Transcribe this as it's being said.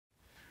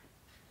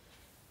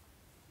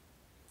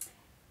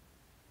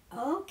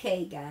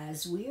Okay,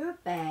 guys, we are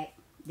back.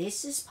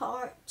 This is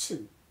part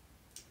two.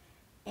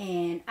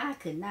 And I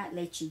could not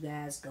let you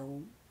guys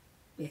go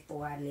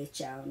before I let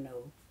y'all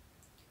know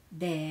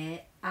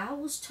that I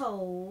was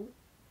told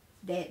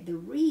that the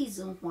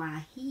reason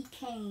why he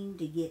came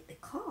to get the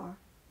car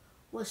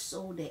was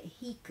so that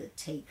he could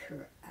take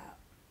her out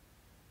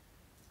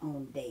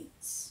on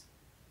dates.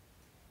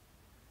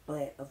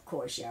 But of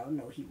course, y'all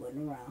know he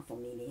wasn't around for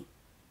me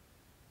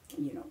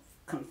to,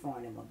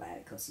 confront him about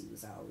it because he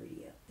was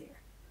already up there.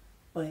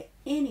 But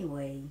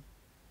anyway,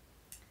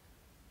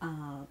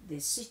 the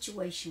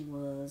situation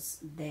was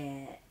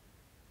that,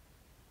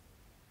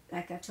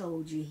 like I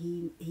told you,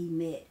 he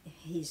met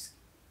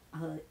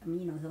her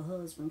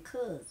husband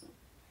cousin,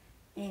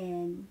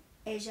 and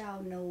as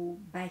y'all know,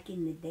 back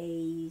in the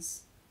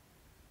days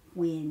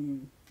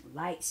when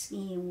light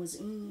skin was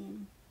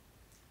in,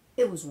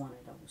 it was one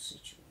of those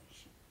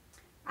situations.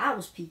 I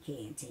was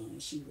pecan tan,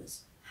 she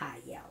was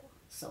high yellow,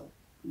 so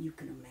you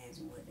can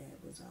imagine what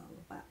that was all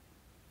about.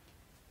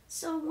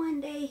 So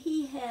one day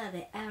he had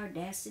the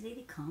audacity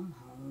to come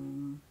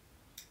home.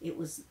 It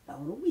was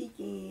on a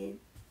weekend.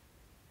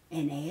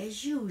 And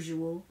as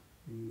usual,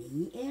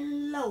 me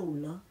and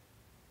Lola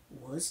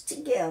was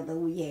together.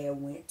 We had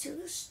went to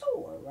the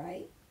store,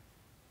 right?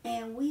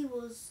 And we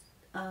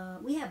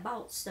had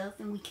bought stuff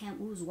and we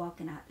was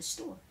walking out the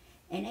store.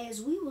 And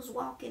as we was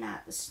walking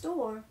out the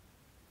store,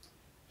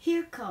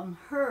 here come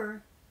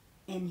her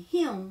and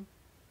him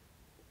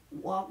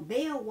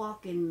they're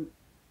walking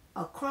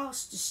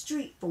across the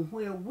street from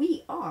where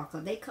we are,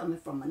 because they coming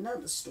from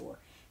another store,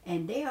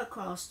 and they're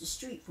across the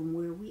street from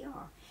where we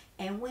are.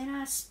 And when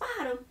I spot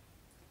them,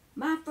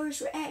 my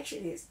first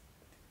reaction is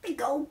to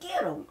go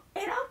get them,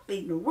 and I'm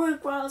thinking to run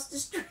across the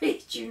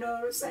street, you know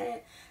what I'm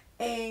saying,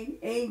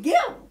 and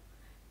get them.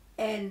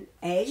 And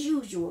as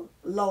usual,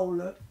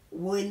 Lola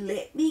wouldn't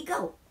let me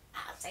go. I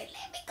say,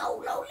 let me go,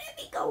 Lola, let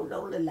me go.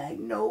 Lola like,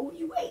 no,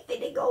 you ain't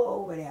finna go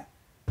over there.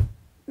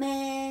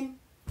 Man,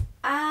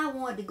 I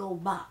wanted to go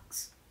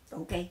box.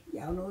 Okay,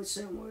 y'all know it's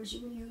certain words you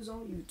can use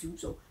on YouTube,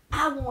 so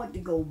I wanted to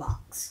go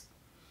box.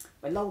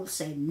 But Lola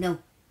said, no,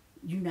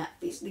 you not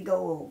fixing to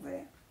go over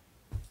there.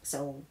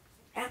 So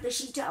after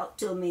she talked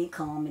to me and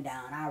calmed me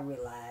down, I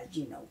realized,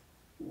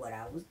 what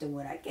I was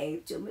doing. I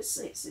came to my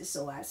senses,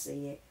 so I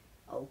said,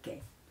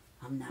 okay,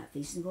 I'm not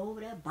fixing to go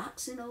over there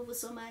boxing over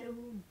somebody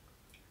who,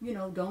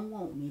 don't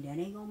want me. That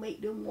ain't gonna make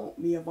them want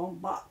me if I'm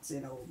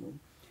boxing over them.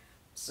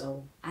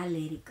 So I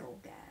let it go,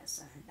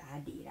 guys. I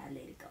did. I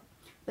let it go.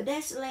 But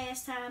that's the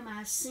last time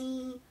I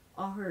seen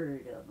or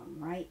heard of them,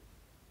 right?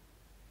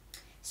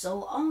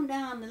 So on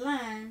down the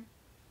line,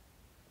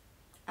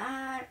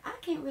 I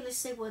can't really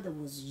say whether it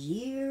was a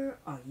year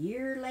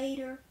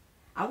later.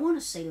 I want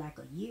to say like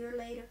a year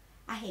later,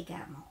 I had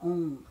got my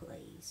own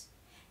place.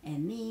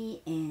 And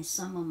me and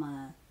some of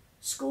my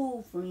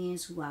school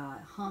friends who I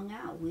hung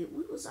out with,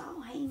 we was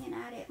all hanging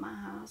out at my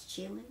house,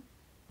 chilling,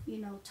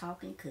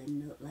 talking,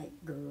 cutting up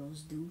like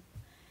girls do.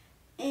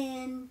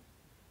 And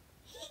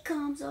he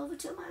comes over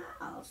to my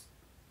house.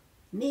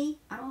 Me,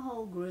 I don't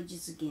hold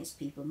grudges against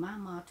people. My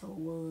motto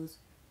was,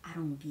 I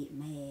don't get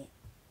mad,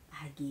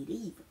 I get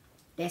even.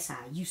 That's how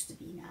I used to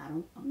be.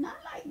 Now I'm not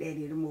like that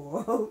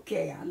anymore.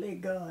 Okay, I let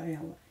God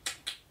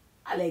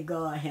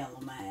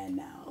handle mine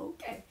now.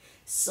 Okay.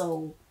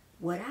 So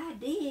what I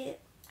did,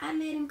 I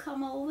let him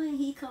come over and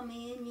he come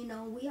in.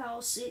 We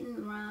all sitting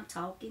around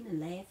talking and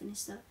laughing and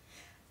stuff.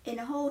 And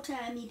the whole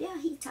time he there,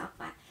 he talk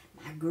about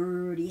my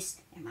girl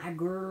this and my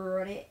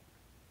girl that.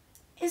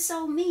 And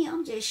so me,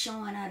 I'm just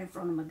showing out in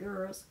front of my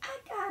girls. I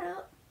got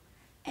up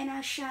and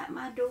I shut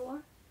my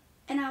door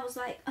and I was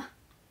like,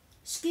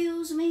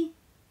 excuse me,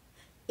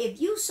 if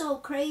you so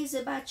crazy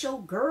about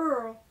your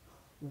girl,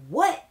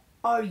 what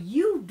are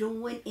you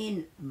doing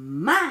in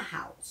my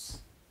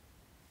house?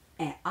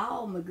 And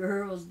all my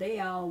girls,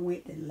 they all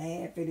went to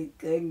laughing and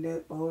cutting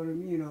up on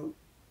him,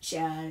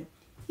 child.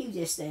 He was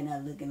just standing there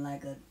looking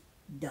like a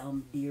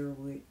dumb deer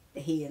with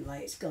the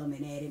headlights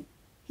coming at him.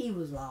 He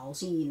was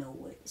lost. He didn't know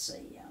what to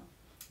say, y'all.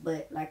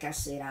 But like I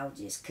said, I was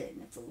just cutting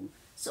the food.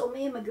 So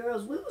me and my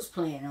girls, we was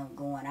planning on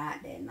going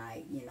out that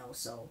night,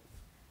 so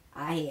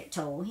I had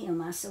told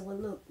him, I said, well,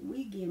 look,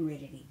 we getting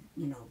ready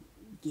to,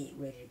 get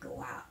ready to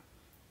go out.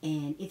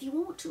 And if you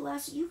want to, I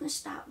said, you can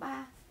stop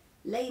by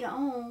later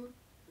on,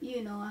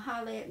 and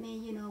holler at me,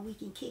 we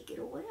can kick it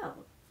or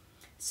whatever.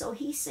 So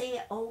he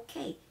said,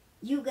 okay.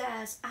 You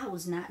guys, I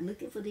was not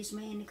looking for this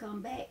man to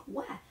come back.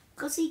 Why?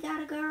 Because he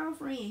got a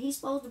girlfriend. He's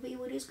supposed to be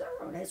with his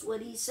girl. That's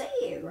what he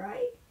said,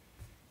 right?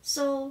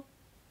 So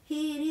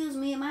here it is,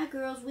 me and my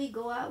girls, we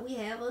go out, we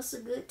have us a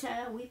good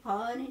time, we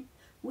partying,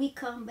 we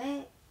come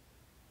back.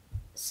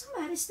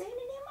 Somebody standing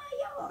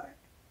in my yard.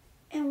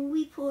 And when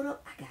we pulled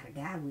up, I got a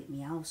guy with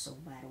me also,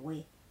 by the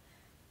way.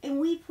 And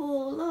we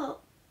pulled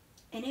up,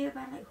 and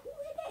everybody like, who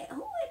is that?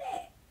 Who is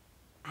that?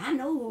 I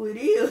know who it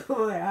is,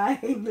 but I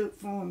ain't look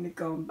for him to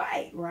come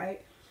back,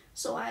 right?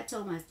 So I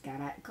told him, I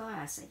got out the car,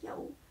 I said,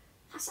 yo,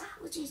 I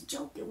was just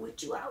joking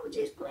with you. I was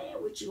just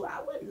playing with you. I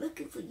wasn't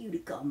looking for you to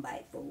come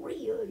back for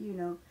real,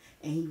 And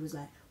he was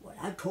like, well,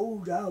 I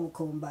told you I would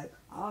come back.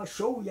 I'll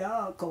show you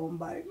I'll come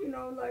back. You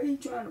know, like he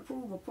trying to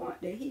prove a point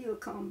that he'll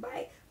come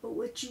back. But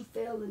what you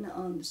failing to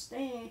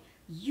understand,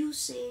 you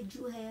said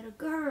you had a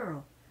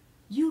girl.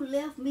 You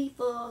left me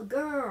for a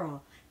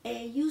girl.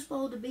 And you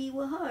supposed to be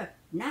with her.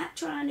 Not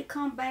trying to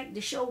come back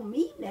to show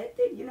me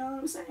nothing. You know what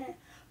I'm saying?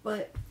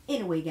 But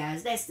anyway,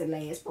 guys, that's the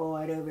last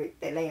part of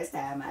it. The last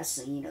time I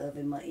seen of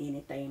him or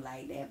anything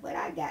like that. But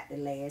I got the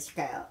last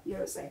count. You know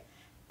what I'm saying?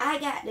 I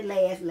got the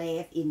last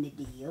laugh in the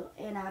deal,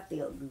 and I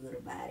felt good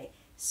about it.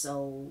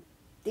 So,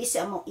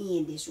 I'm going to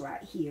end this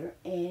right here.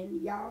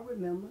 And y'all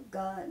remember,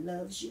 God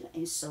loves you,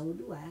 and so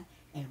do I.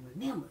 And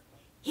remember,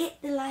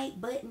 hit the like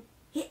button,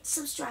 hit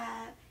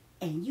subscribe,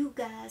 and you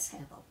guys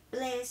have a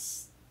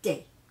blessed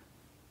day.